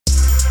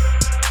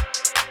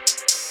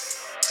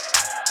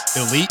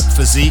Elite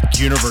Physique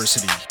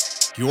University,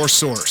 your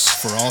source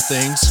for all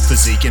things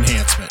physique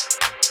enhancement.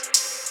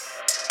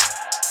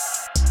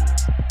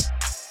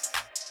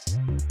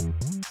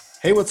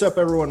 Hey, what's up,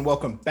 everyone?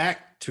 Welcome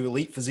back to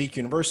Elite Physique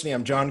University.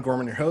 I'm John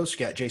Gorman, your host.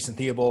 Got Jason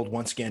Theobald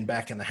once again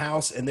back in the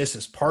house, and this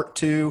is part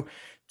 2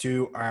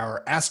 to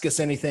our Ask Us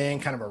Anything,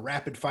 kind of a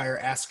rapid fire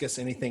Ask Us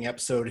Anything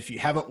episode. If you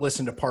haven't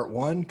listened to part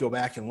 1, go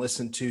back and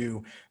listen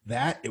to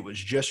that. It was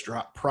just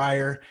dropped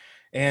prior.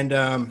 And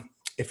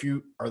if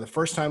you are the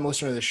first time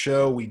listener to the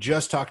show, we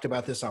just talked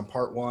about this on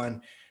part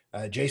 1.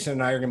 Jason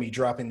and I are going to be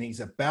dropping these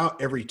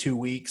about every 2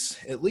 weeks,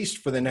 at least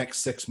for the next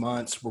 6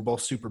 months. We're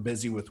both super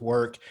busy with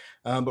work,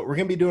 but we're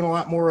going to be doing a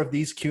lot more of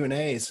these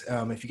Q&As.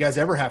 If you guys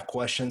ever have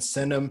questions,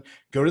 send them.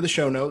 Go to the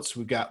show notes.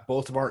 We've got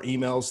both of our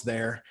emails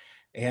there.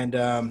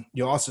 And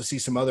you'll also see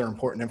some other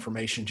important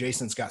information.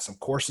 Jason's got some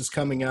courses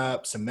coming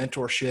up, some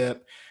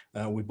mentorship.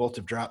 We both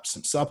have dropped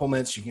some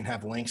supplements. You can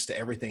have links to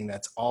everything.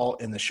 That's all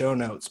in the show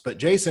notes. But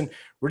Jason,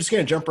 we're just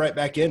going to jump right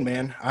back in,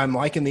 man. I'm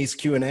liking these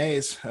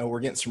Q&As.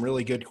 We're getting some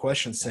really good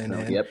questions sent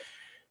in.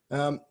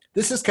 Yep.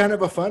 This is kind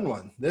of a fun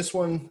one. This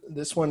one,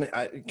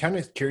 I kind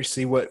of curious to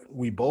see what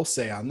we both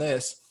say on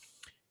this.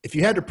 If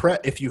you had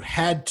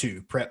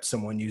to prep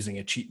someone using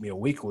a cheat meal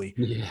weekly,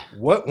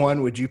 what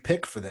one would you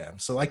pick for them?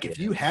 So like if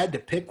you had to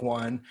pick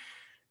one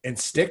and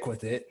stick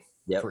with it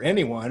for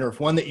anyone, or if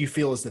one that you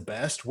feel is the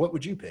best, what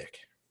would you pick?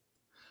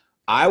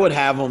 I would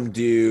have them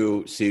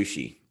do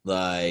sushi.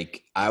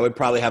 Like I would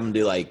probably have them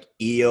do like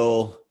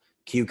eel,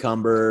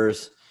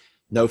 cucumbers,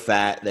 no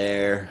fat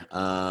there.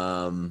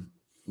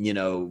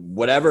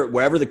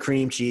 Wherever the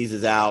cream cheese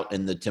is out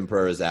and the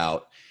tempura is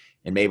out.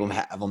 And maybe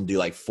have them do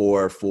like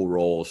 4 full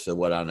rolls. So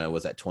what, I don't know,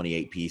 was that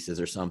 28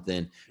 pieces or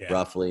something,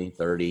 roughly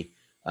 30.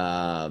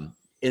 And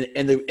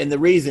the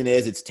reason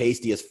is it's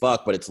tasty as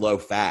fuck, but it's low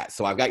fat.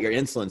 So I've got your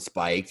insulin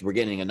spiked. We're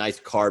getting a nice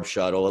carb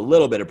shuttle, a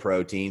little bit of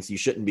protein. So you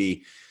shouldn't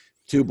be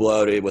too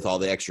bloated with all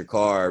the extra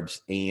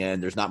carbs,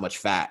 and there's not much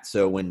fat.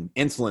 So when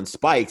insulin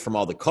spiked from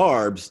all the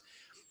carbs,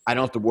 I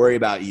don't have to worry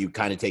about you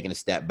kind of taking a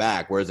step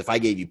back. Whereas if I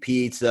gave you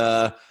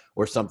pizza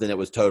or something that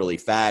was totally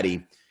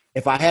fatty,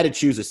 if I had to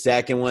choose a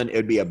second one, it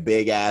would be a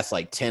big ass,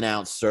 like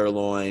 10-ounce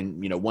sirloin,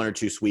 1 or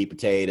 2 sweet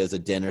potatoes, a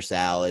dinner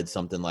salad,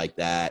 something like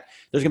that.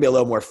 There's going to be a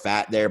little more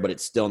fat there, but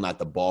it's still not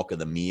the bulk of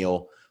the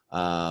meal.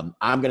 I'm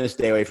going to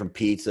stay away from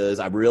pizzas.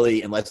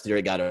 Unless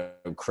they got a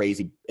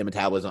crazy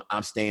metabolism,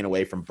 I'm staying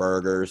away from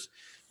burgers.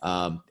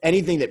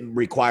 Anything that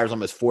requires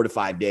almost 4 to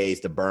 5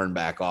 days to burn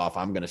back off,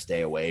 I'm going to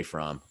stay away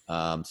from.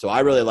 So I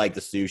really like the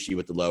sushi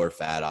with the lower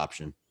fat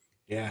option.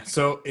 Yeah,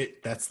 so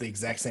that's the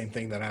exact same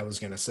thing that I was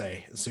going to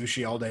say.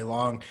 Sushi all day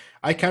long.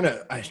 I can't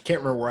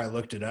remember where I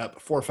looked it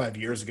up. 4 or 5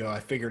 years ago, I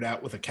figured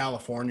out with a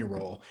California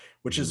roll,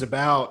 which is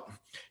about,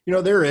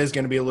 there is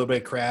going to be a little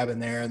bit of crab in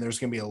there, and there's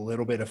going to be a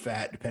little bit of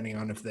fat depending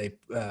on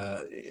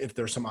if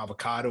there's some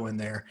avocado in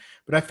there.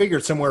 But I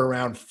figured somewhere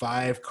around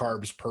 5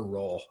 carbs per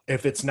roll,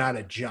 if it's not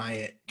a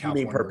giant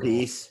California roll. Per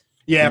piece?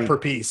 Yeah, per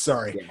piece.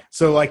 Sorry. Yeah.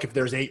 So like if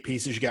there's 8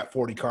 pieces, you got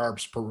 40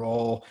 carbs per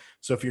roll.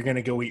 So if you're going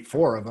to go eat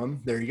 4 of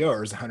them, there you go.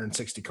 There's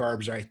 160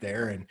 carbs right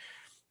there. And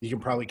you can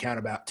probably count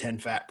about 10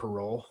 fat per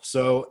roll.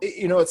 So,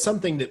 it's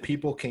something that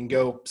people can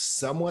go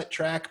somewhat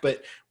track.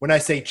 But when I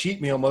say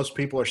cheat meal, most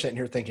people are sitting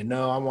here thinking,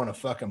 no, I want to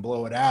fucking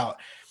blow it out.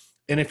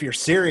 And if you're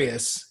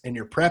serious and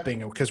you're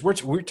prepping, because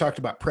we talked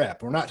about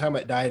prep, we're not talking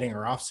about dieting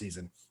or off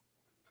season.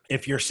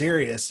 If you're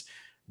serious,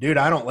 dude,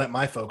 I don't let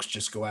my folks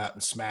just go out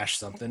and smash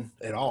something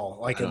at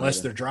all,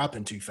 unless they're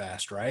dropping too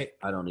fast, right?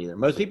 I don't either.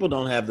 Most people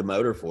don't have the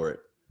motor for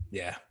it.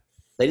 Yeah.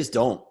 They just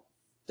don't.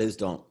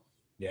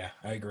 Yeah,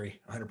 I agree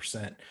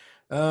 100%.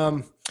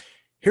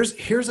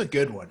 Here's a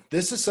good one.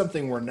 This is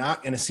something we're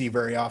not going to see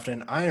very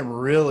often. I am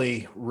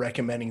really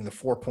recommending the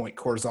 4-point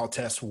cortisol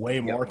test way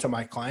more to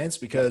my clients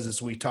because,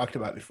 as we talked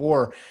about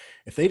before,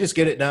 if they just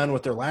get it done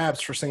with their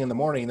labs first thing in the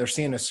morning, they're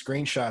seeing a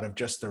screenshot of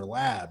just their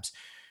labs.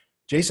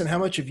 Jason, how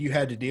much have you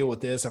had to deal with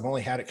this? I've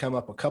only had it come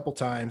up a couple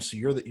times, so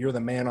you're the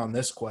man on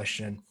this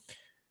question.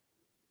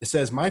 It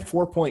says, my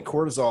 4-point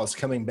cortisol is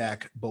coming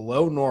back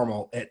below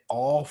normal at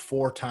all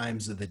 4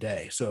 times of the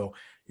day. So,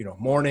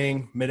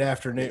 morning,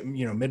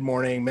 mid-afternoon,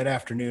 mid-morning,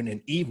 mid-afternoon,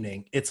 and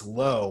evening, it's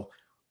low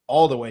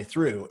all the way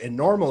through. And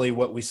normally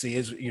what we see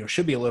is,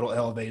 should be a little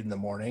elevated in the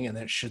morning, and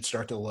then it should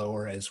start to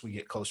lower as we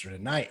get closer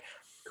to night.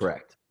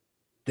 Correct.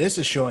 This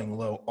is showing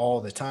low all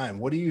the time.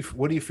 What do you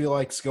feel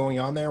like is going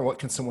on there? What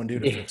can someone do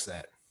to fix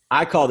that?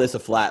 I call this a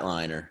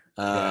flatliner.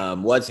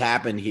 What's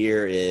happened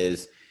here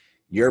is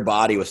your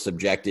body was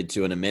subjected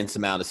to an immense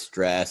amount of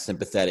stress,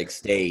 sympathetic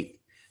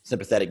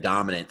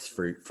dominance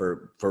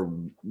for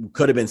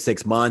could have been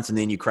 6 months, and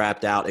then you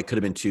crapped out. It could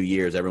have been 2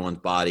 years. Everyone's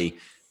body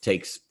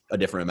takes a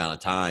different amount of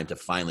time to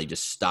finally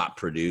just stop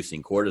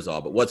producing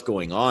cortisol. But what's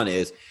going on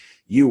is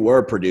you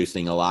were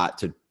producing a lot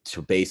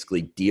to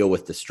basically deal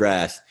with the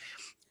stress,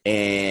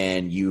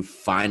 and you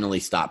finally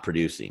stop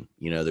producing.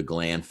 The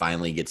gland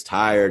finally gets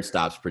tired,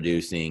 stops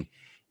producing,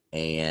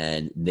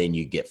 and then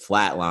you get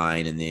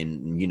flatline. And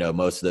then,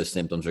 most of those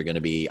symptoms are going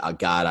to be, oh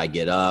God, I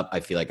get up, I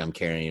feel like I'm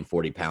carrying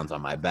 40 pounds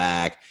on my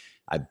back.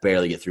 I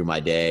barely get through my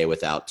day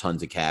without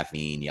tons of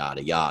caffeine,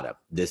 yada, yada.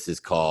 This is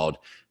called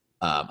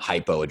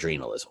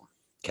hypoadrenalism.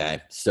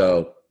 Okay.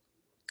 So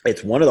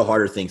it's one of the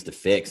harder things to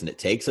fix, and it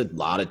takes a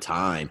lot of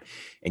time,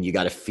 and you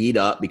got to feed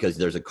up because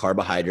there's a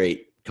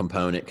carbohydrate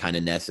component kind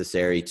of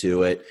necessary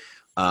to it.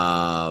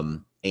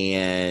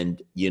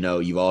 And,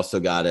 you've also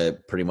got to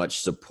pretty much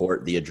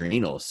support the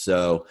adrenals.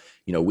 So,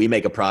 we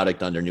make a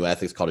product under New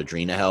Ethics called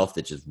Adrena Health,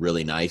 which is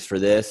really nice for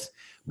this.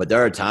 But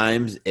there are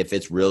times if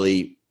it's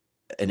really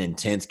an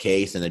intense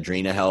case and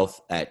Adrena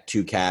Health at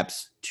 2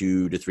 caps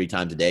 2 to 3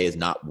 times a day is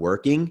not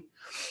working,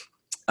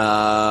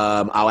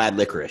 I'll add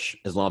licorice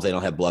as long as they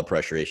don't have blood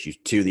pressure issues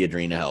to the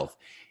Adrena Health.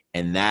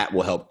 And that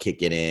will help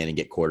kick it in and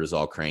get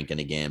cortisol cranking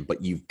again.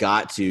 But you've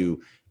got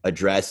to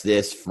address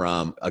this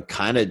from a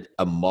kind of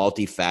a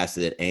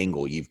multifaceted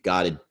angle. You've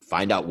got to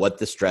find out what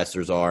the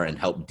stressors are and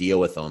help deal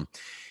with them.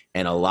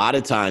 And a lot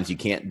of times you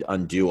can't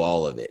undo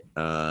all of it.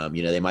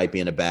 They might be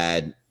in a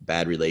bad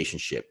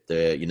relationship.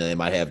 They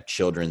might have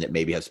children that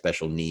maybe have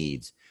special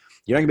needs.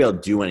 You're not gonna be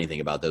able to do anything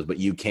about those, but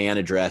you can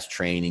address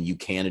training, you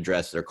can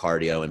address their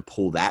cardio and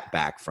pull that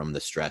back from the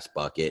stress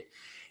bucket,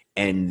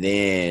 and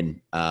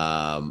then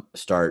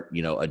start,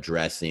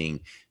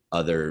 addressing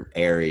other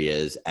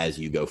areas as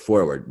you go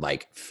forward,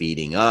 like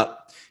feeding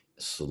up,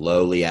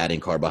 slowly adding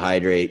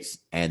carbohydrates,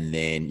 and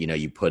then,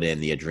 you put in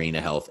the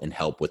Adrena Health and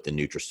help with the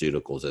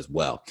nutraceuticals as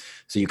well.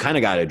 So you kind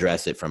of got to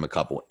address it from a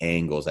couple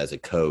angles as a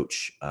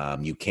coach.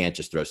 You can't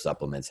just throw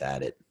supplements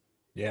at it.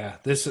 Yeah,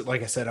 this,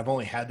 like I said, I've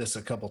only had this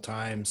a couple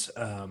times,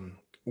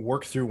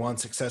 worked through one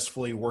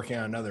successfully, working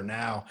on another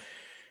now.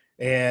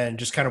 And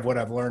just kind of what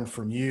I've learned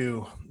from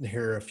you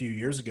here a few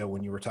years ago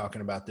when you were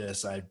talking about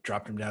this, I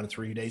dropped them down to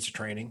 3 days of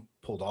training,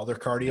 pulled all their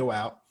cardio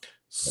out,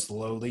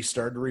 slowly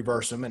started to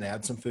reverse them and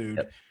add some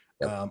food,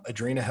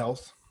 Adrena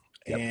Health.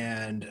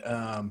 And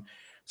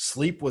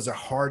sleep was a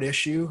hard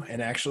issue.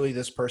 And actually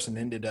this person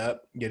ended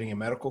up getting a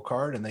medical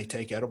card, and they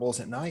take edibles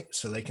at night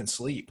so they can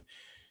sleep.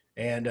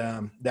 And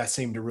that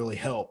seemed to really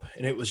help.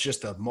 And it was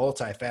just a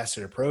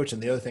multifaceted approach.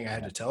 And the other thing I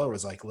had to tell her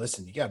was like,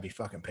 listen, you got to be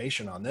fucking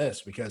patient on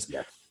this, because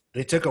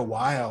it took a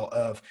while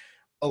of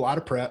a lot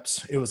of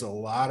preps. It was a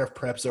lot of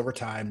preps over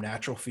time,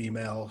 natural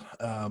female,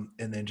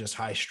 and then just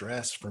high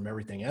stress from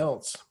everything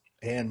else.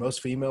 And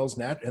most females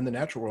in the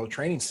natural world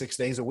training 6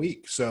 days a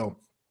week. So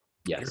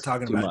you're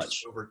talking about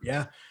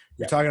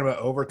you're talking about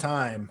over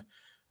time.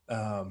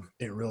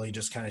 It really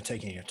just kind of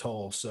taking a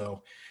toll.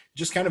 So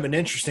just kind of an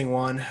interesting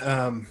one.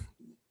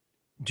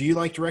 Do you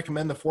like to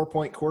recommend the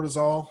 4-point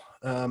cortisol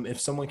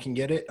if someone can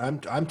get it?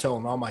 I'm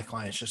telling all my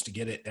clients just to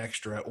get it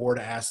extra, or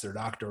to ask their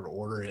doctor to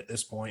order it at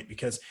this point,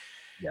 because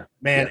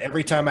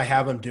every time I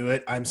have them do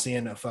it, I'm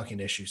seeing a fucking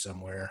issue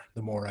somewhere.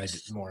 The more I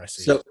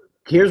see. So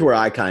here's where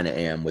I kind of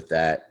am with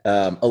that.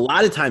 A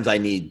lot of times I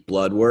need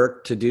blood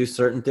work to do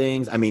certain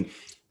things. I mean,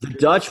 the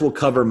Dutch will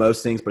cover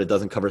most things, but it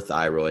doesn't cover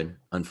thyroid.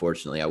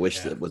 Unfortunately, I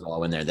wish it was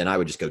all in there. Then I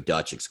would just go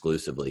Dutch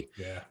exclusively.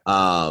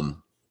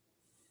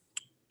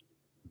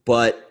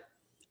 But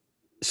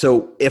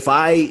so if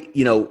I,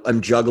 I'm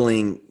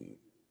juggling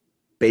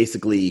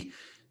basically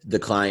the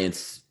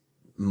client's,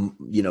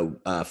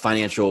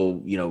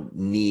 financial,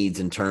 needs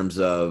in terms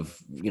of,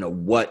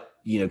 what,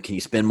 can you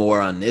spend more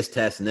on this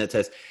test and that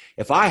test?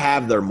 If I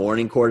have their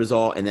morning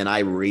cortisol and then I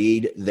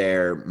read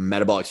their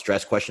metabolic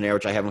stress questionnaire,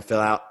 which I have them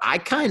fill out, I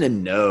kind of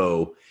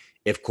know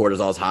if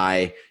cortisol is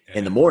high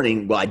in the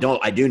morning. Well,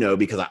 I do know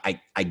because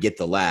I get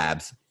the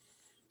labs,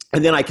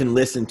 and then I can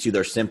listen to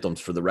their symptoms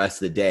for the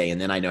rest of the day.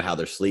 And then I know how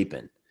they're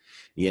sleeping.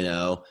 With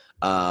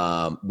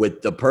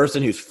the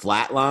person who's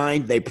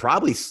flatlined, they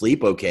probably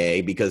sleep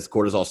okay because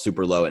cortisol is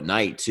super low at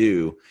night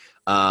too.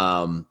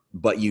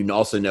 But you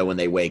also know when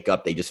they wake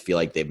up, they just feel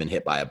like they've been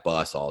hit by a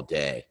bus all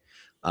day.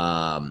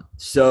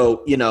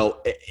 So,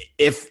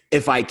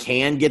 if I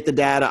can get the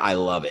data, I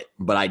love it,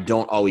 but I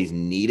don't always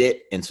need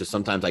it. And so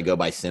sometimes I go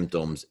by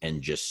symptoms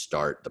and just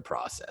start the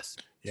process.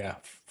 Yeah.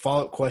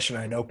 Follow-up question.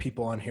 I know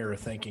people on here are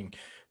thinking,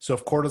 so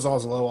if cortisol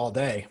is low all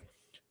day,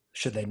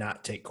 should they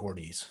not take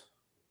Cordy's?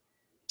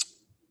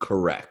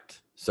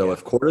 Correct. So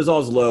if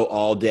cortisol is low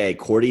all day,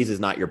 Cordy's is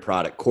not your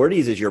product.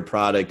 Cordy's is your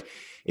product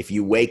if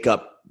you wake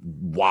up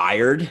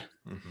wired,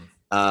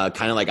 kind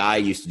of like I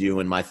used to do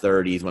in my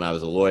 30s when I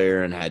was a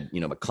lawyer and had,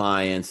 my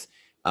clients,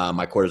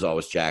 my cortisol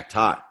was jacked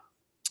hot.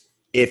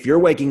 If you're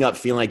waking up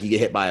feeling like you get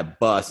hit by a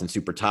bus and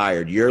super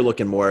tired, you're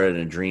looking more at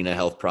an Adrena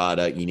Health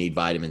product. You need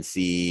vitamin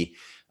C,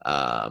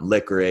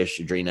 licorice,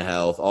 Adrena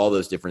Health, all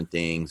those different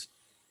things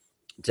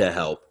to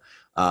help.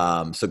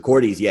 So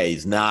Cordy's,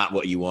 is not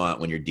what you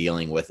want when you're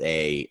dealing with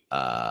a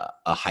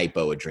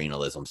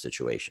hypoadrenalism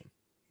situation.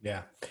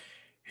 Yeah.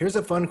 Here's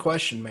a fun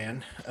question,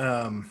 man.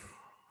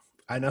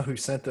 I know who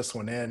sent this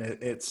one in.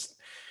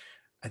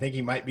 I think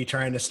he might be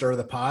trying to stir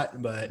the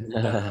pot, but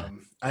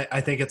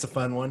I think it's a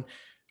fun one.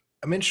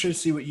 I'm interested to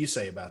see what you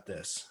say about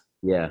this.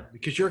 Yeah.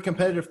 Because you're a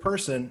competitive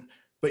person,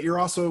 but you're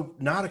also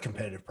not a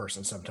competitive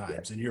person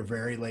sometimes. And you're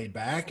very laid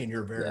back, and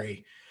you're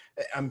very,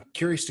 I'm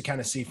curious to kind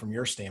of see from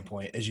your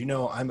standpoint. As you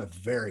know, I'm a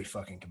very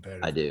fucking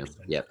competitive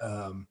person. Yep.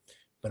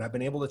 But I've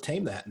been able to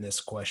tame that in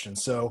this question.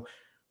 So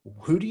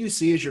who do you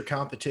see as your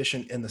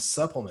competition in the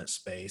supplement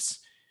space,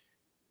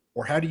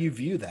 or how do you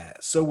view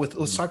that? So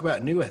let's talk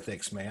about New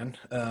Ethics, man.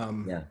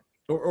 Yeah.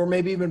 Or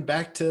maybe even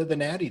back to the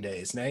Natty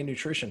days, Natty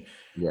Nutrition.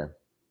 Yeah.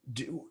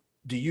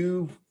 Do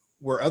you,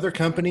 were other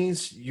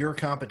companies your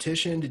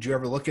competition? Did you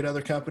ever look at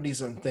other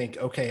companies and think,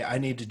 okay, I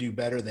need to do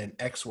better than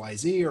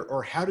XYZ?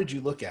 Or how did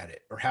you look at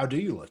it? Or how do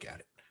you look at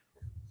it?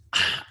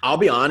 I'll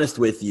be honest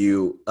with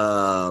you.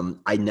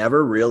 I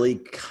never really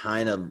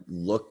kind of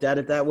looked at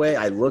it that way.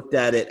 I looked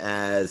at it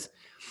as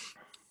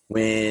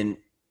when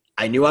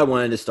I knew I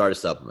wanted to start a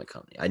supplement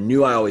company. I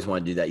knew I always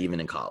wanted to do that even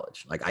in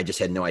college. Like I just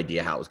had no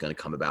idea how it was going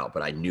to come about,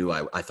 but I knew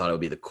I thought it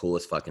would be the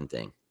coolest fucking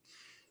thing.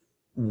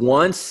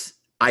 Once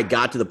I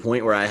got to the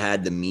point where I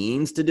had the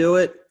means to do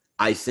it,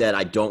 I said,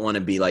 I don't want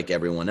to be like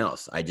everyone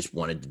else. I just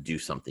wanted to do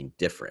something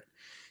different.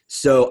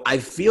 So I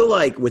feel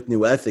like with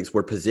New Ethics,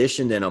 we're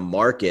positioned in a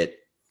market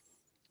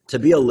to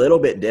be a little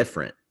bit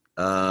different.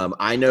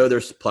 I know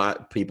there's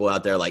people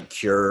out there like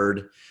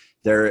Cured.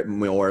 They're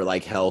more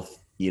like health,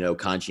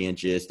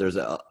 conscientious. There's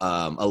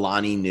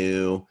Alani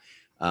Nu,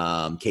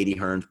 Katie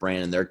Hearn's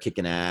brand, and they're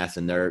kicking ass.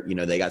 And they're,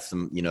 they got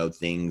some,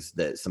 things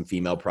that some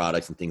female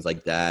products and things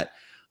like that.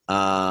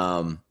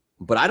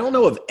 But I don't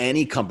know of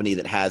any company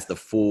that has the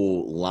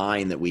full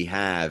line that we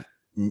have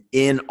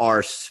in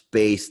our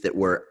space that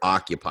we're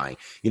occupying.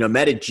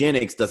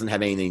 Metagenics doesn't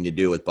have anything to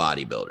do with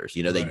bodybuilders.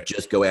 They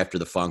just go after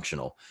the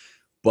functional.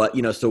 But,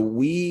 so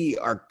we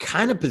are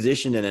kind of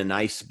positioned in a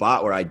nice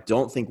spot where I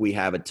don't think we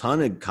have a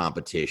ton of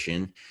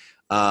competition.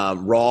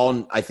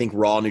 I think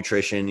Raw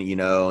Nutrition,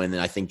 and then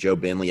I think Joe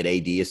Bentley at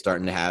AD is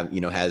starting to have,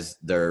 has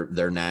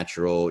their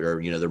natural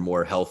or, their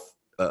more health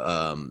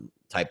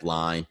type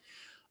line.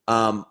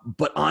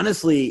 But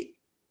honestly,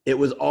 it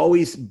was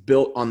always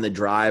built on the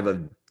drive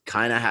of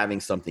kind of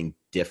having something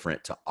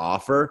different to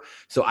offer.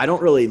 So I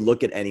don't really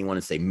look at anyone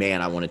and say,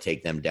 man, I want to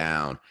take them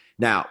down.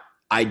 Now,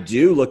 I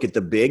do look at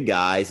the big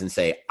guys and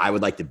say, I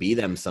would like to be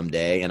them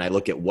someday. And I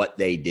look at what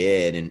they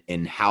did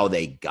and how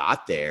they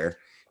got there.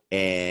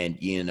 And,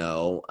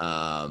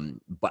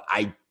 but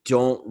I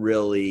don't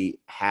really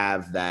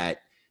have that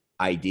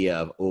idea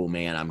of, oh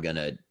man, I'm going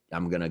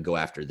to go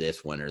after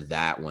this one or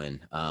that one.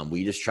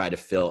 We just try to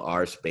fill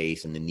our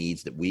space and the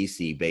needs that we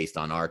see based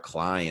on our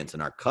clients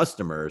and our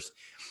customers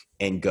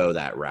and go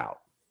that route.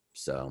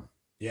 So,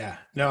 yeah,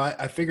 no,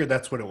 I figured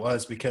that's what it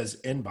was, because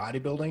in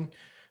bodybuilding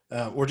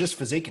or just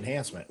physique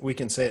enhancement, we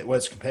can say it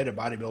was competitive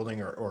bodybuilding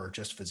or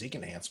just physique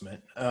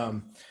enhancement.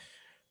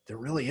 There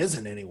really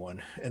isn't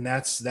anyone. And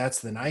that's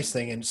the nice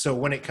thing. And so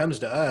when it comes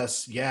to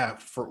us,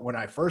 for when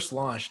I first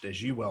launched,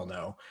 as you well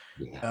know,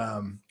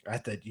 I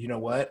thought, you know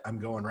what, I'm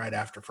going right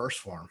after First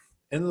Form.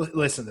 And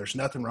listen, there's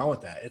nothing wrong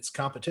with that. It's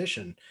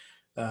competition.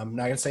 I'm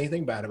not going to say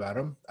anything bad about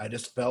them. I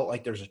just felt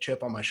like there's a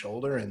chip on my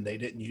shoulder and they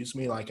didn't use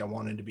me like I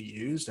wanted to be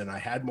used. And I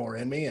had more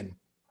in me. And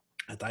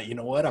I thought, you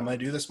know what, I'm going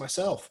to do this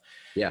myself.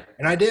 Yeah.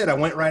 And I did. I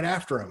went right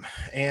after them.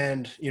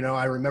 And,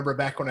 I remember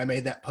back when I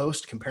made that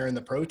post comparing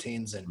the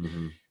proteins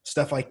and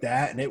stuff like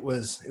that. And it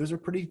was a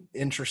pretty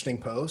interesting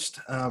post.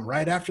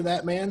 Right after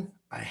that, man,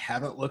 I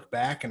haven't looked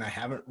back and I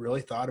haven't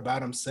really thought about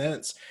them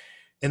since.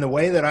 And the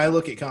way that I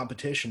look at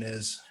competition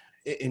is,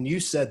 and you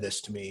said this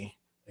to me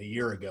a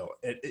year ago,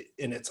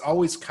 and it's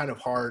always kind of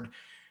hard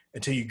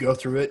until you go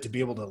through it to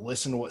be able to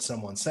listen to what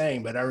someone's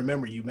saying. But I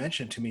remember you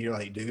mentioned to me, you're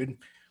like, dude,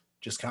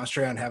 just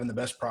concentrate on having the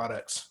best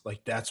products.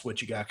 Like that's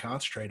what you got to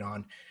concentrate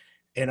on.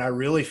 And I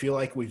really feel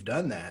like we've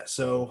done that.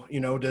 So,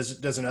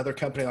 does another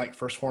company like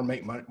First Form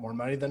make more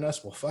money than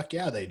us? Well, fuck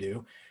yeah, they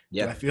do.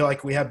 Yeah. Do I feel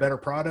like we have better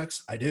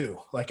products? I do.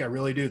 Like I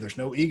really do. There's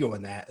no ego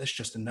in that. It's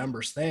just a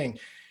numbers thing.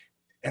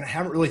 And I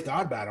haven't really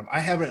thought about them. I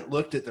haven't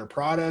looked at their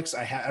products.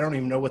 I don't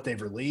even know what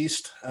they've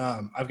released.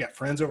 I've got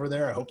friends over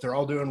there. I hope they're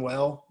all doing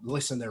well.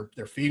 Listen,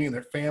 they're feeding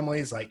their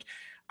families. Like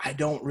I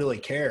don't really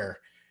care.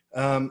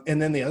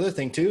 And then the other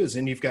thing too is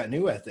then you've got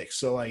New Ethics.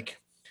 So like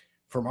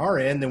from our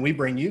end, then we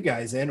bring you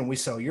guys in and we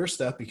sell your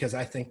stuff because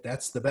I think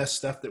that's the best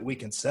stuff that we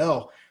can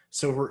sell.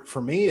 So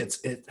for me,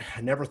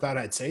 I never thought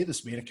I'd say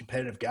this being a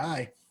competitive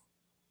guy.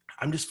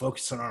 I'm just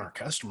focusing on our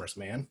customers,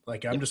 man.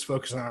 Like I'm just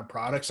focusing on our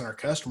products and our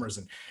customers.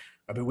 And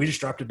I mean, we just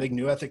dropped a big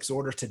New Ethics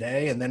order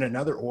today and then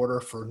another order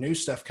for new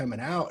stuff coming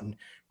out. And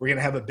we're going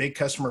to have a big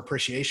customer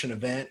appreciation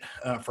event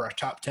for our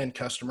top 10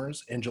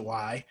 customers in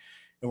July.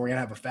 And we're going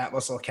to have a Fat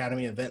Muscle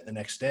Academy event the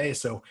next day.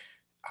 So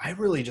I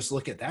really just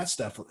look at that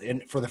stuff.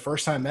 And for the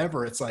first time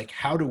ever, it's like,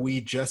 how do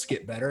we just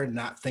get better and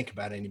not think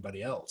about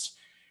anybody else?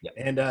 Yep.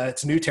 And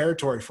it's new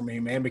territory for me,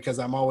 man, because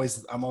I'm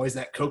always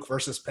that Coke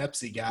versus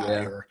Pepsi guy.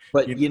 Yeah. Or,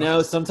 but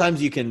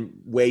sometimes you can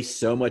waste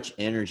so much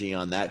energy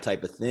on that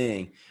type of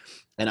thing.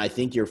 And I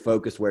think you're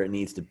focused where it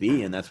needs to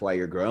be. And that's why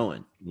you're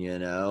growing,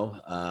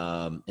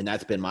 and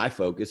that's been my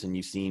focus. And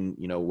you've seen,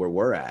 where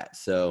we're at.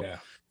 So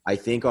I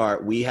think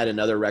we had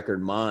another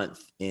record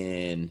month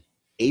in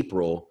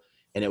April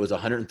and it was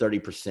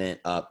 130%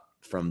 up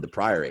from the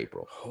prior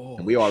April.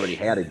 And we already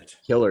had a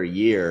killer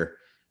year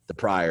the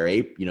prior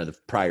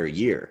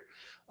year.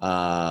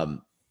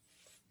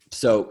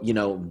 So,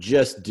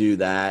 just do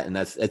that. And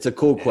it's a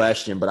cool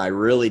question, but I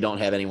really don't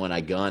have anyone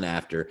I gun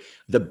after.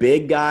 The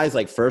big guys,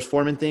 like First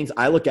Foreman things,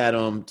 I look at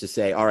them to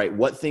say, all right,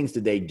 what things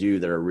did they do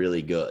that are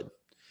really good?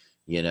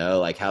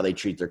 Like how they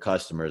treat their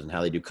customers and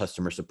how they do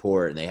customer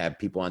support, and they have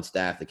people on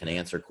staff that can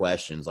answer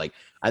questions. Like,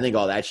 I think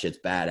all that shit's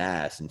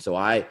badass. And so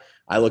I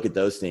look at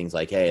those things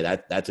like, hey,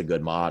 that's a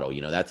good model.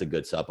 That's a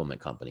good supplement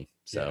company.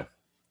 So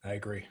yeah, I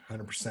agree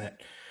 100%.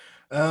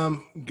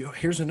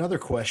 Here's another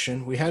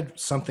question. We had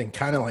something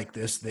kind of like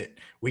this that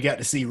we got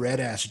to see Red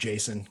Ass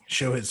Jason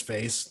show his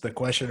face. The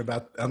question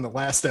about on the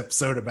last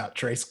episode about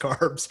trace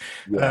carbs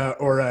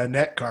or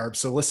net carbs.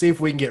 So let's see if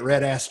we can get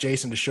Red Ass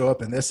Jason to show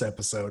up in this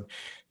episode.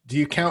 Do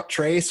you count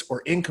trace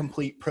or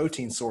incomplete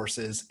protein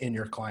sources in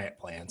your client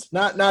plans?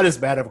 Not as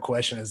bad of a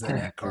question as the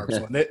net carbs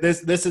one.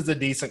 This is a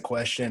decent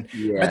question.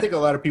 Yeah. I think a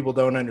lot of people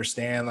don't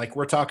understand. Like,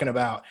 we're talking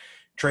about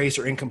trace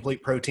or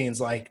incomplete proteins,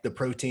 like the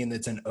protein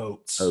that's in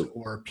oats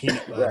or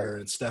peanut butter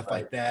and stuff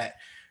like that.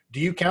 Do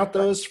you count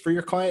those for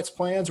your clients'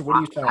 plans, or what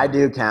do you tell them? I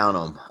do count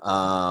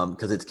them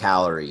because it's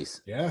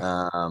calories.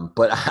 Yeah.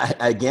 But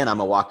again, I'm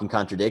a walking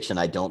contradiction.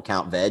 I don't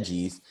count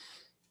veggies.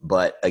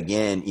 But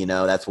again,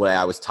 that's what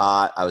I was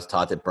taught. I was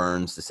taught that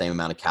burns the same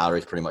amount of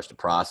calories pretty much to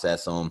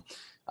process them.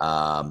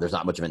 There's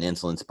not much of an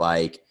insulin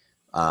spike.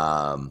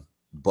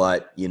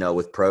 But,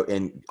 with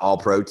all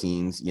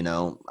proteins,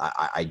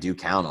 I do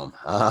count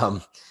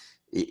them.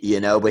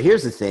 But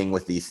here's the thing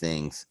with these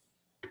things.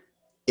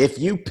 If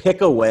you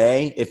pick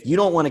away, if you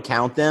don't want to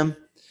count them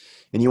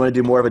and you want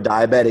to do more of a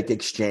diabetic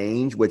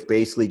exchange, which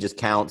basically just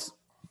counts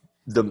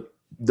the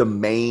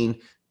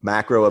main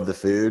macro of the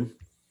food,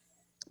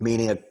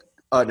 meaning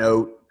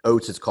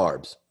oats is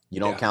carbs.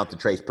 You don't count the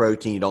trace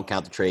protein. You don't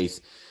count the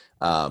trace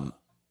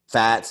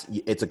fats.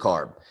 It's a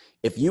carb.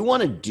 If you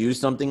want to do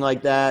something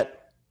like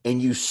that and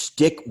you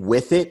stick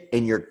with it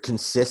and you're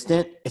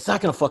consistent, it's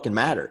not going to fucking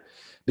matter.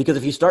 Because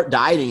if you start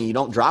dieting and you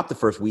don't drop the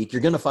first week,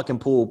 you're going to fucking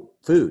pull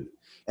food.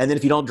 And then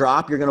if you don't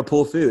drop, you're going to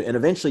pull food. And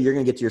eventually you're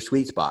going to get to your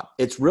sweet spot.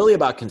 It's really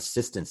about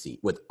consistency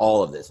with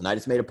all of this. And I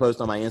just made a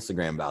post on my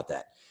Instagram about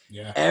that.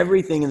 Yeah.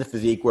 Everything in the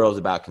physique world is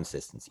about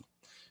consistency.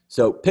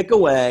 So pick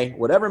away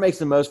whatever makes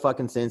the most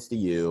fucking sense to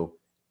you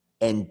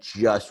and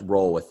just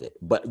roll with it.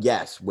 But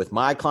yes, with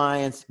my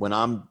clients, when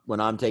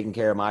I'm taking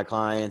care of my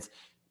clients,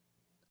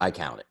 I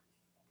count it.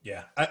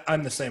 Yeah,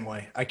 I'm the same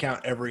way. I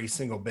count every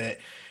single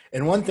bit.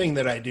 And one thing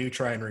that I do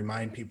try and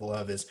remind people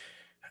of is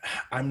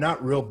I'm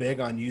not real big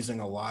on using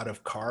a lot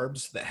of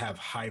carbs that have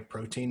high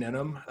protein in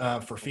them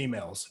for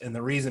females. And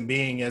the reason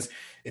being is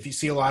if you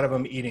see a lot of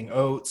them eating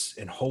oats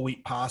and whole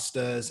wheat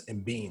pastas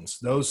and beans,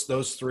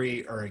 those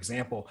three are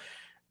example.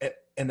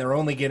 And they're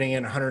only getting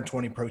in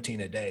 120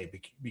 protein a day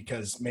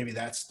because maybe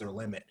that's their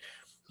limit.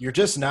 You're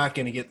just not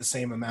going to get the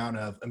same amount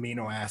of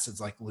amino acids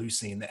like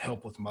leucine that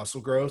help with muscle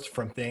growth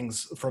from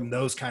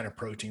those kind of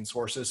protein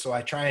sources. So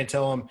I try and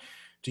tell them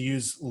to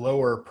use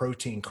lower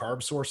protein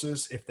carb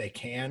sources if they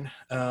can.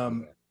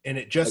 And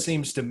it just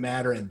seems to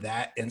matter in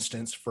that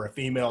instance for a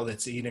female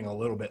that's eating a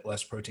little bit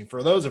less protein.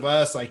 For those of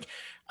us, like,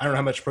 I don't know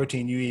how much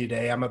protein you eat a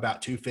day. I'm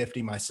about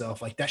 250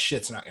 myself. Like, that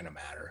shit's not going to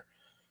matter.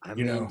 I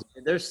mean,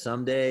 there's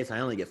some days I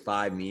only get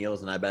 5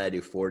 meals, and I bet I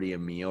do 40 a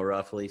meal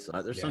roughly. So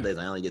there's some days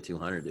I only get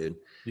 200, dude.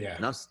 Yeah.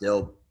 And I'm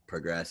still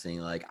progressing.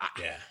 Like,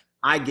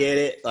 I get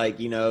it. Like,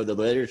 the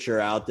literature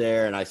out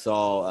there, and I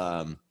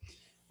saw,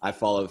 I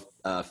follow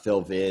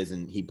Phil Viz,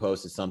 and he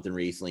posted something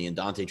recently, and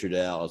Dante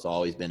Trudell has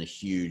always been a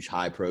huge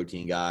high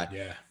protein guy.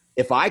 Yeah.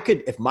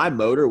 If my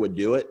motor would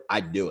do it,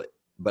 I'd do it.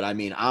 But I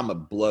mean, I'm a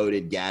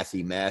bloated,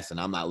 gassy mess, and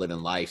I'm not living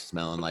life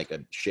smelling like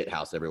a shit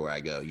house everywhere I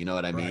go. You know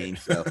what I mean?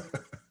 So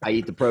I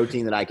eat the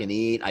protein that I can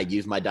eat. I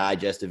use my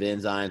digestive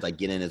enzymes. I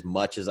get in as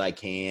much as I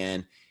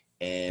can.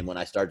 And when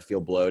I start to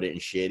feel bloated and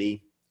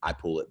shitty, I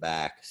pull it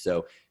back.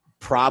 So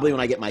probably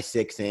when I get my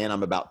 6 in,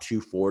 I'm about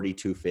 240,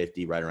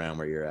 250, right around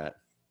where you're at.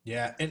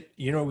 Yeah. And,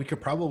 we could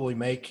probably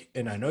make,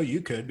 and I know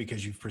you could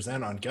because you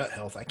present on gut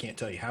health. I can't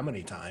tell you how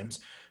many times.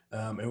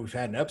 And we've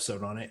had an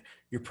episode on it.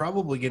 You're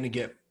probably going to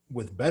get,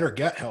 with better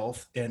gut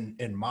health and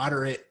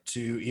moderate to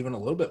even a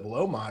little bit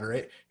below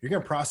moderate, you're going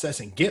to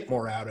process and get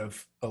more out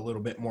of a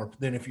little bit more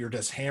than if you're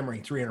just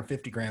hammering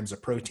 350 grams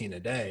of protein a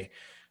day.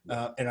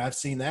 And I've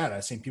seen that.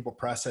 I've seen people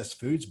process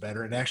foods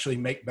better and actually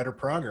make better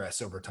progress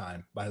over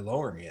time by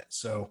lowering it.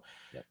 So,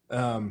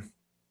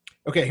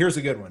 okay, here's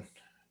a good one.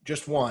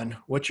 Just one.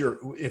 What's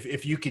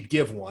if you could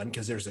give one,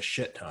 because there's a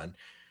shit ton,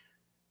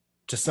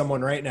 to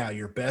someone right now,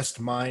 your best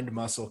mind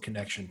muscle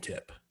connection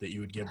tip that you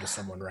would give to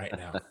someone right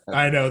now?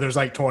 I know there's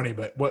like 20,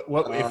 but what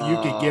if you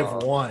could give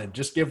one?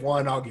 Just give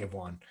one. I'll give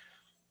one.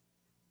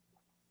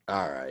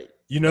 All right.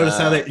 You notice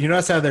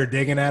how they're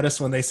digging at us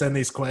when they send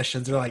these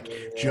questions? They're like,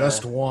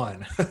 just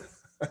one.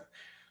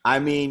 I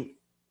mean,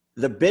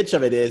 the bitch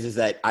of it is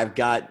that I've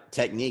got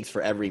techniques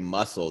for every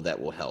muscle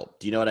that will help.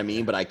 Do you know what I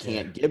mean? But I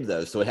can't give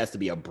those. So it has to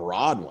be a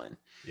broad one.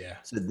 Yeah.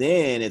 So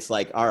then it's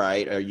like, all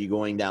right, are you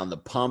going down the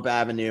pump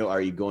avenue?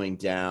 Are you going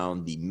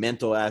down the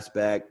mental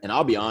aspect? And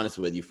I'll be honest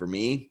with you, for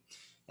me,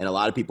 And a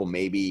lot of people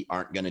maybe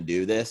aren't going to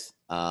do this,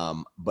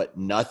 but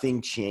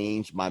nothing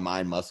changed my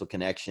mind muscle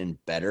connection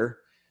better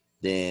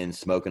than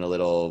smoking a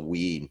little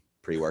weed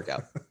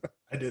pre-workout.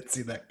 I didn't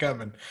see that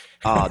coming.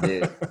 Oh,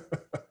 dude.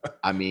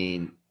 I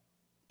mean,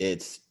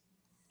 it's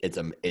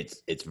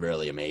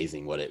really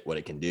amazing what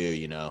it can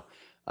do,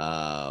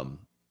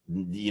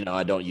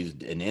 I don't use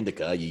an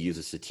indica. You use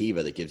a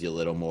sativa that gives you a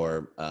little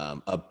more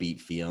upbeat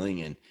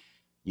feeling, and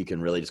you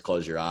can really just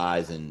close your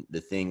eyes. And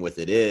the thing with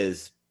it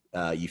is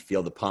you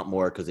feel the pump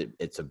more because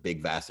it's a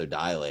big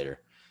vasodilator.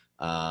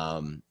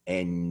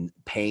 And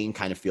pain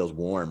kind of feels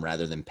warm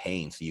rather than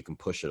pain, so you can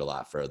push it a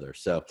lot further.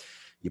 So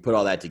you put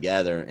all that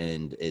together,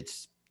 and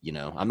it's,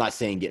 I'm not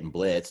saying getting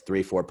blitzed,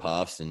 3-4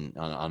 puffs and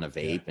on a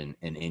vape, and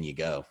in you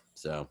go.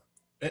 So.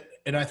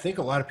 And I think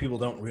a lot of people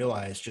don't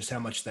realize just how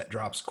much that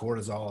drops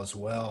cortisol as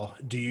well.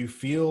 Do you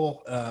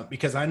feel,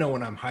 because I know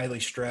when I'm highly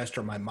stressed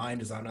or my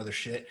mind is on other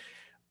shit,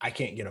 I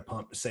can't get a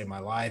pump to save my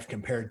life,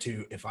 compared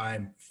to if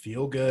I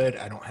feel good,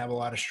 I don't have a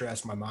lot of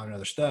stress, my mind and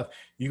other stuff,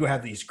 you go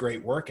have these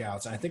great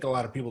workouts. And I think a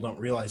lot of people don't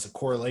realize the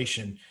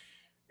correlation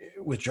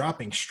with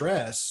dropping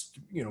stress,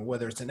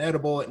 whether it's an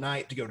edible at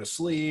night to go to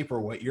sleep or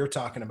what you're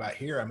talking about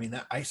here. I mean,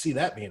 I see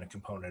that being a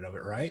component of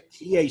it, right?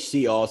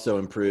 THC also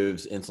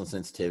improves insulin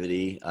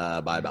sensitivity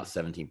by about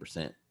 17%.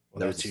 Well,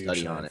 there was a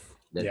study on it.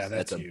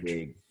 That's a huge.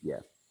 big,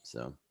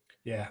 So,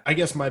 yeah, I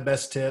guess my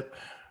best tip,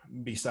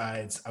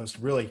 besides, I was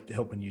really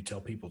hoping you tell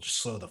people just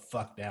slow the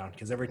fuck down,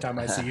 because every time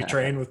I see you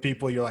train with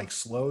people, you're like,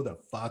 slow the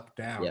fuck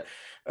down.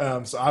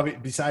 Yep. So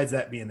besides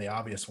that being the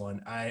obvious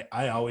one,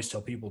 I always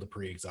tell people to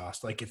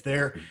pre-exhaust. Like if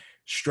they're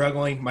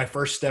struggling, my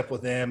first step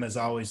with them is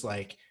always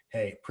like,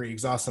 hey,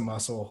 pre-exhaust the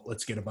muscle.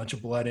 Let's get a bunch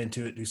of blood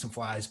into it, do some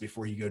flies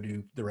before you go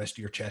do the rest of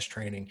your chest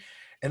training.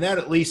 And that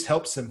at least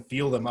helps them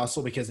feel the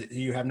muscle, because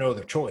you have no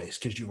other choice,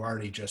 because you've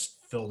already just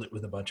filled it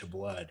with a bunch of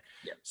blood.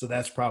 Yep. So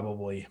that's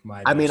probably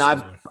my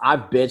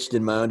I've bitched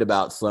and moaned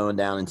about slowing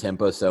down in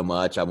tempo so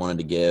much. I wanted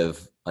to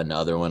give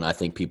another one. I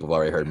think people have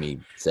already heard me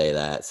say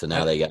that. So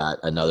now they got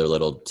another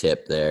little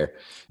tip there.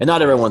 And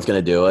not everyone's going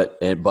to do it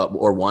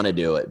or want to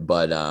do it.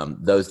 But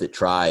those that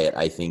try it,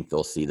 I think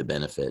they'll see the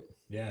benefit.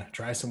 Yeah.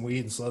 Try some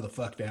weed and slow the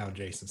fuck down,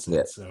 Jason said.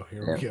 Yeah. So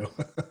here we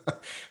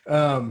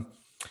go.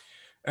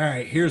 All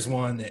right, here's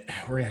one that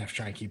we're going to have to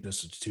try and keep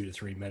this to 2 to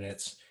 3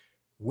 minutes.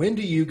 When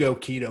do you go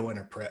keto in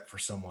a prep for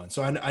someone?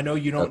 So I know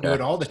you don't do it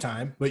all the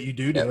time, but you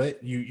do it.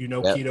 You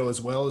know keto as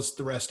well as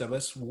the rest of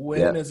us.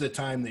 When is the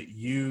time that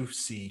you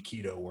see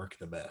keto work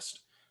the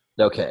best?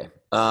 Okay.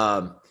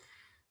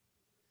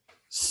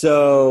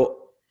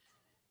 So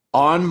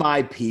on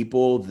my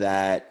people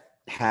that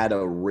had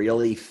a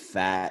really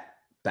fat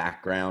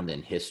background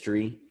in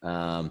history,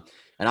 and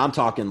I'm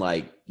talking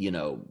like,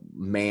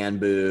 man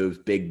boobs,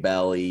 big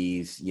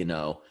bellies, super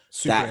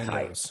that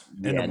type.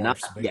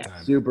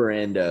 Super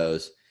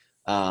endos.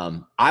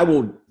 I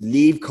will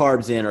leave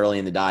carbs in early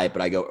in the diet,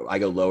 but I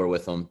go lower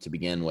with them to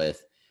begin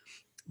with.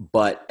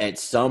 But at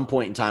some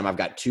point in time, I've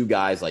got 2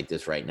 guys like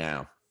this right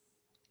now.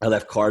 I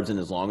left carbs in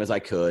as long as I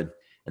could,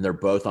 and they're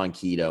both on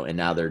keto, and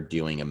now they're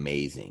doing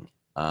amazing.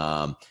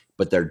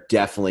 But they're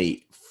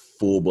definitely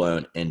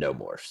full-blown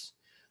endomorphs.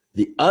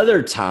 The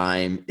other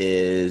time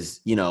is,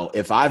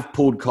 if I've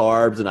pulled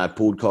carbs and I've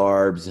pulled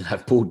carbs and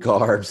I've pulled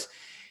carbs,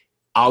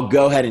 I'll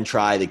go ahead and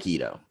try the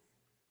keto.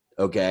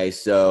 Okay.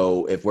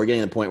 So if we're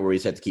getting to the point where we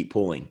just have to keep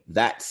pulling,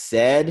 that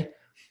said,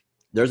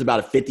 there's about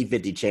a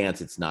 50-50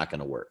 chance it's not going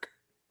to work.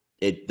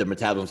 The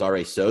metabolism's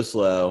already so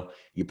slow.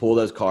 You pull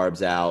those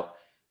carbs out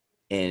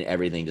and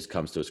everything just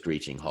comes to a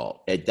screeching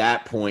halt. At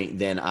that point,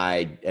 then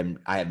I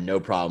have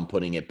no problem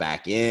putting it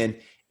back in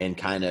and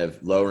kind of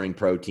lowering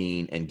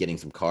protein and getting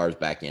some carbs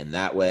back in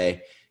that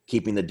way,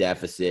 keeping the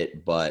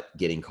deficit, but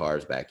getting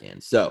carbs back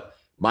in. So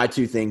my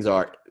 2 things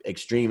are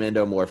extreme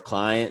endomorph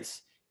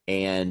clients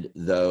and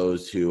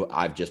those who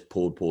I've just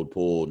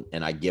pulled,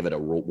 and I give it a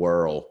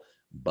whirl,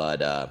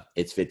 but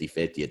it's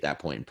 50-50 at that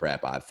point in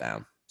prep, I've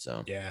found.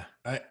 So yeah,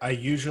 I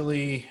used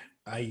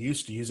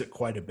to use it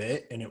quite a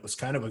bit, and it was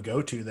kind of a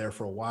go-to there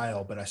for a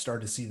while, but I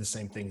started to see the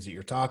same things that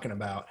you're talking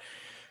about.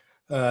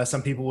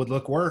 Some people would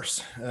look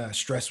worse.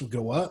 Stress would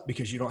go up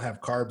because you don't have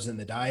carbs in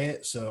the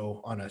diet. So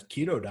on a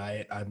keto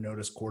diet, I've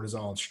noticed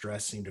cortisol and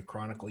stress seem to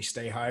chronically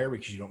stay higher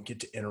because you don't get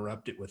to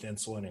interrupt it with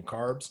insulin and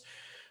carbs.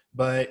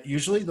 But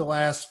usually the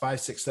last 5,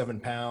 6,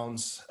 7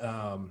 pounds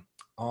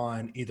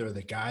on either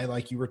the guy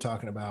like you were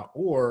talking about,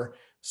 or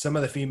some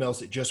of the females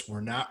that just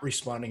were not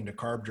responding to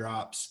carb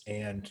drops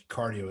and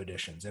cardio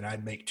additions. And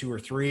I'd make 2 or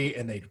 3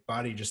 and their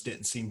body just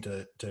didn't seem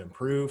to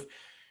improve.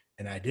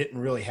 And I didn't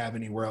really have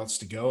anywhere else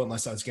to go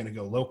unless I was going to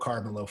go low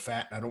carb and low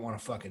fat. And I don't want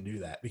to fucking do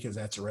that because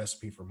that's a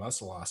recipe for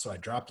muscle loss. So I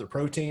dropped the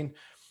protein,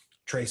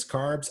 trace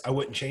carbs. I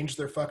wouldn't change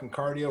their fucking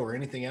cardio or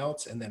anything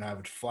else. And then I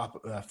would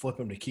flip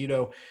them to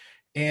keto.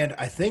 And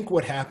I think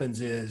what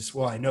happens is,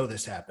 well, I know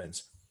this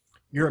happens.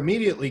 You're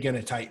immediately going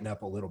to tighten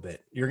up a little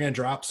bit. You're going to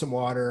drop some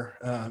water.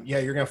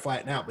 You're going to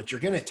flatten out, but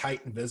you're going to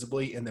tighten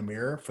visibly in the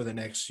mirror for the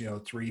next,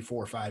 3,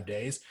 4, 5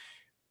 days.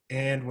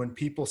 And when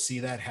people see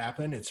that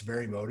happen, it's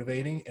very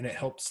motivating and it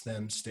helps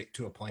them stick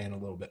to a plan a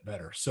little bit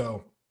better.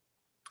 So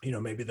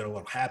maybe they're a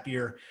little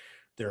happier.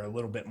 They're a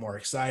little bit more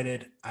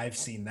excited. I've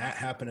seen that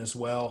happen as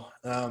well.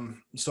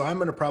 So I'm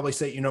going to probably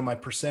say, my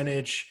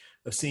percentage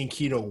of seeing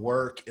keto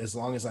work, as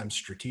long as I'm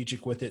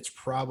strategic with it, it's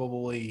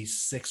probably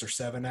 6 or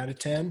 7 out of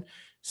 10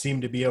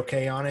 seem to be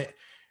okay on it.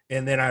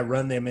 And then I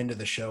run them into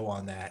the show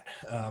on that.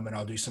 And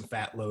I'll do some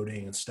fat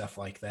loading and stuff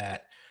like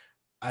that.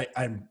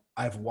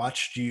 I've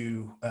watched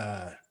you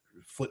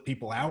flip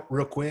people out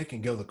real quick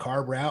and go the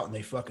carb route, and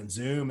they fucking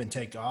zoom and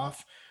take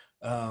off.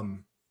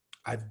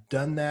 I've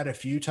done that a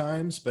few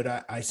times,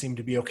 but I seem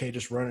to be okay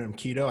just running them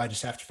keto. I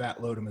just have to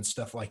fat load them and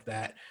stuff like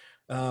that.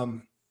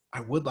 I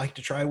would like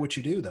to try what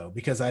you do though,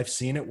 because I've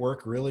seen it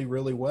work really,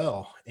 really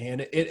well. And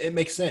it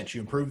makes sense.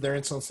 You improve their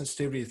insulin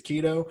sensitivity with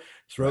keto,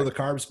 throw the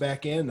carbs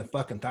back in, the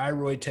fucking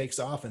thyroid takes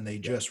off, and they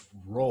just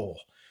roll.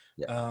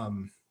 Yeah.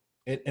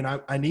 And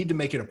I need to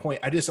make it a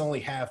point. I just only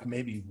have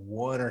maybe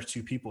 1 or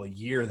 2 people a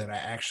year that I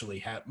actually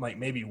have, like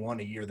maybe 1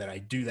 a year that I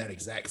do that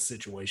exact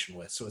situation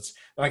with. So it's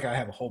like I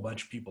have a whole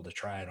bunch of people to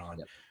try it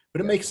on,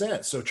 but it makes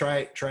sense. So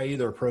try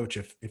either approach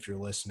if you're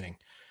listening.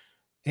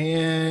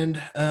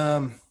 And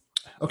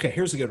okay,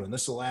 here's a good one.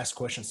 This is the last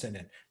question sent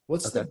in.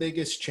 What's the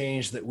biggest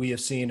change that we have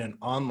seen in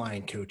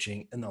online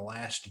coaching in the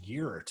last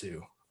year or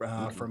two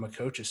from a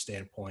coach's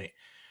standpoint?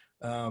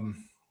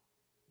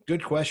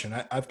 Good question.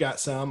 I've got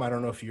some. I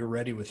don't know if you're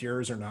ready with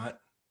yours or not.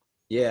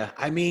 Yeah.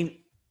 I mean,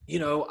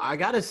 I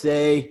got to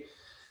say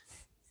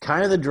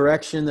kind of the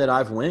direction that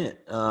I've went,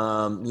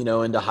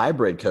 into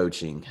hybrid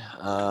coaching.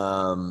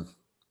 I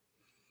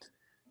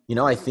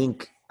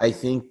think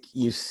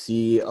you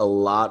see a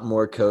lot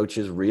more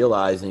coaches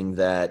realizing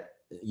that,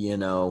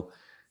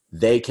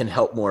 they can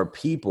help more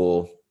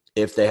people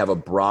if they have a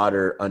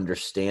broader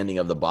understanding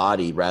of the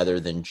body rather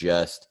than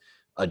just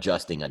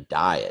adjusting a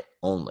diet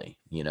only.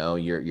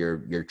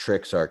 Your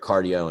tricks are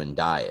cardio and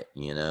diet,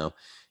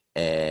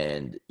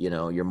 and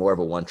you're more of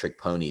a one trick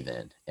pony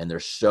then. And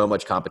there's so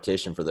much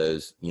competition for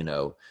those,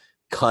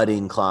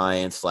 cutting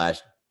clients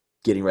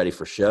 / getting ready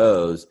for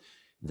shows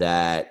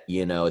that,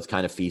 it's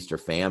kind of feast or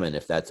famine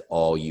if that's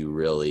all you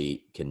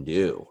really can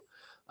do.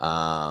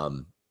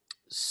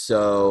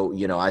 So,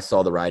 I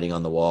saw the writing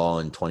on the wall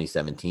in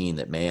 2017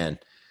 that, man,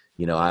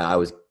 I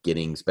was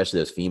getting, especially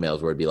those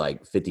females, where it'd be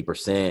like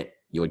 50%,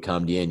 you would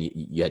come to you and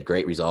you had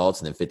great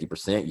results, and then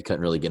 50%, you couldn't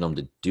really get them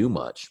to do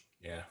much.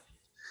 Yeah.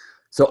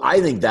 So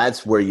I think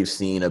that's where you've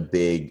seen a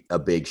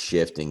big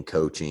shift in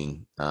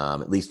coaching.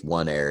 At least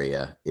one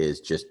area is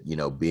just,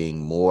 being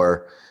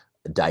more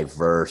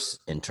diverse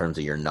in terms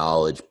of your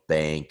knowledge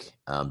bank,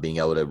 being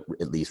able to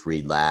at least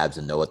read labs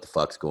and know what the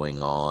fuck's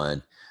going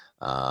on.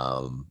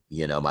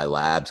 My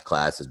labs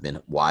class has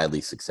been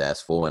widely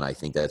successful, and I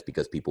think that's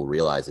because people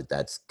realize that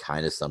that's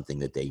kind of something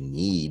that they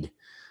need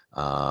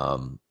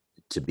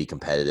to be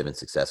competitive and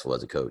successful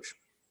as a coach.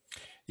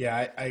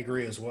 Yeah, I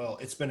agree as well.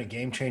 It's been a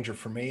game changer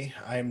for me.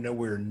 I am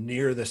nowhere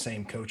near the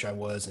same coach I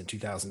was in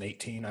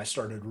 2018. I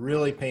started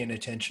really paying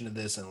attention to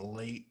this in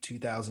late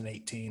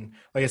 2018.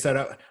 Like I said,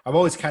 I've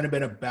always kind of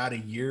been about a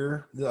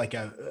year, like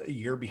a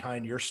year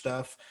behind your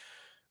stuff.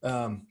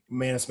 Man,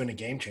 it's been a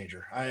game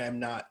changer. I am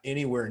not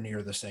anywhere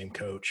near the same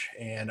coach,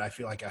 and I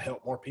feel like I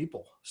help more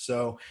people.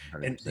 So,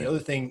 100%. and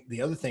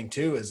the other thing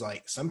too is,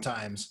 like,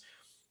 sometimes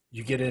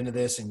you get into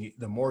this and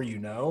the more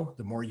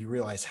the more you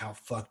realize how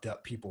fucked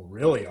up people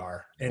really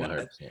are. And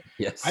 100%.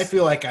 Yes. I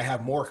feel like I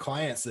have more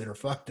clients that are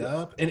fucked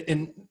up,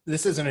 and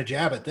this isn't a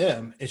jab at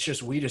them. It's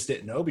just, we just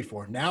didn't know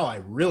before. Now I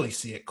really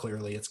see it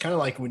clearly. It's kind of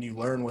like when you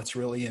learn what's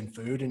really in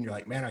food and you're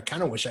like, man, I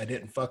kind of wish I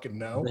didn't fucking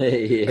know.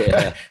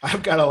 Yeah.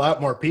 I've got a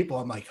lot more people.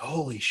 I'm like,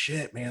 holy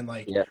shit, man.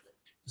 Like,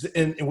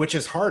 and which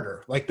is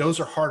harder. Like, those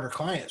are harder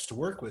clients to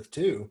work with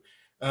too.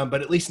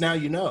 But at least now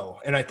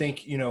and I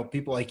think,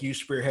 people like you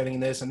spearheading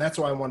this, and that's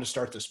why I wanted to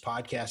start this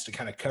podcast, to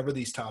kind of cover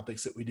these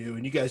topics that we do.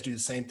 And you guys do the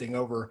same thing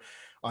over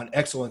on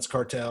Excellence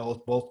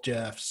Cartel, both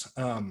Jeffs.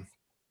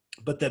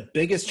 But the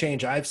biggest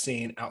change I've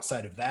seen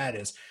outside of that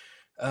is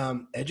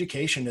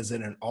education is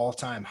at an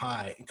all-time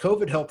high.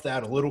 COVID helped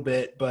that a little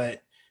bit,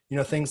 but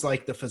things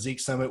like the Physique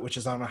Summit, which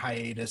is on a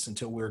hiatus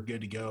until we're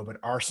good to go, but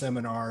our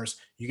seminars,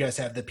 you guys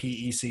have the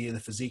PEC, the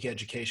Physique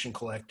Education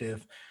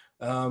Collective.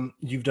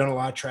 You've done a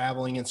lot of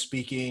traveling and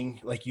speaking,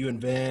 like you and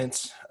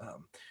Vince,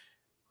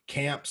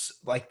 camps,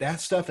 like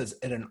that stuff is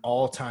at an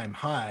all-time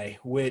high,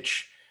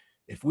 which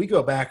if we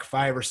go back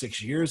 5 or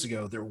 6 years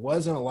ago, there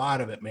wasn't a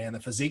lot of it, man. The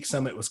Physique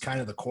Summit was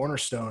kind of the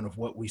cornerstone of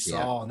what we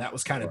saw. And that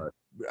was kind of,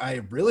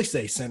 I really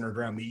say, centered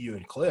around me, you,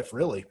 and Cliff,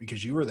 really,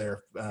 because you were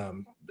there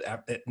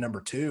at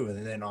number 2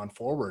 and then on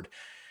forward.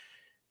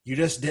 You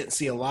just didn't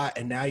see a lot.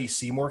 And now you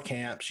see more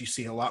camps, you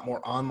see a lot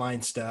more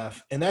online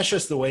stuff. And that's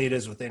just the way it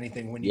is with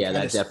anything. When you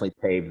that definitely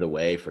paved the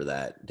way for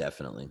that.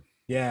 Definitely.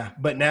 Yeah.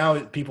 But now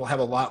people have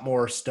a lot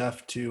more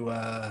stuff to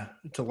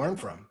learn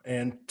from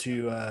and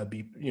to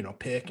be,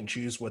 pick and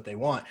choose what they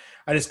want.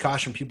 I just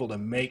caution people to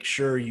make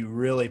sure you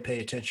really pay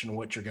attention to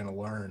what you're going to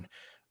learn.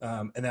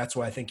 And that's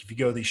why I think if you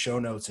go to these show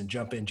notes and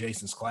jump in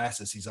Jason's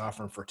classes, he's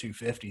offering for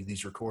 $250,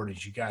 these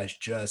recordings, you guys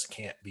just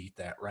can't beat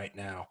that right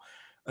now.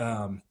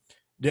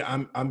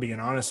 Yeah, I'm being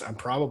honest. I'm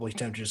probably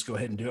tempted to just go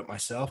ahead and do it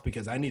myself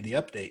because I need the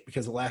update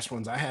because the last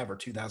ones I have are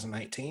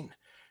 2019.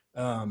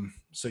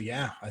 So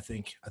yeah, I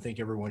think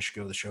everyone should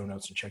go to the show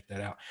notes and check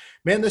that out.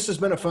 Man, this has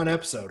been a fun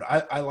episode.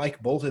 I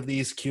like both of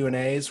these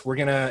Q&As. We're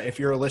gonna, if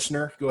you're a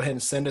listener, go ahead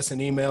and send us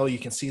an email. You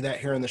can see that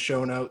here in the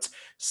show notes.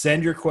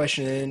 Send your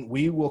question in.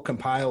 We will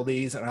compile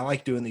these, and I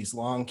like doing these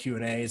long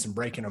Q&As and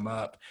breaking them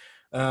up.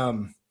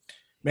 Man,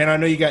 I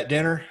know you got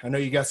dinner. I know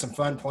you got some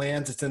fun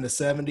plans. It's in the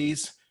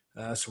 70s.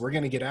 So we're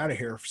going to get out of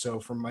here. So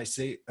for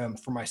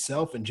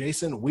myself and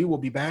Jason, we will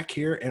be back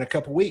here in a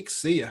couple weeks.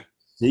 See ya.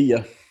 See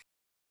ya.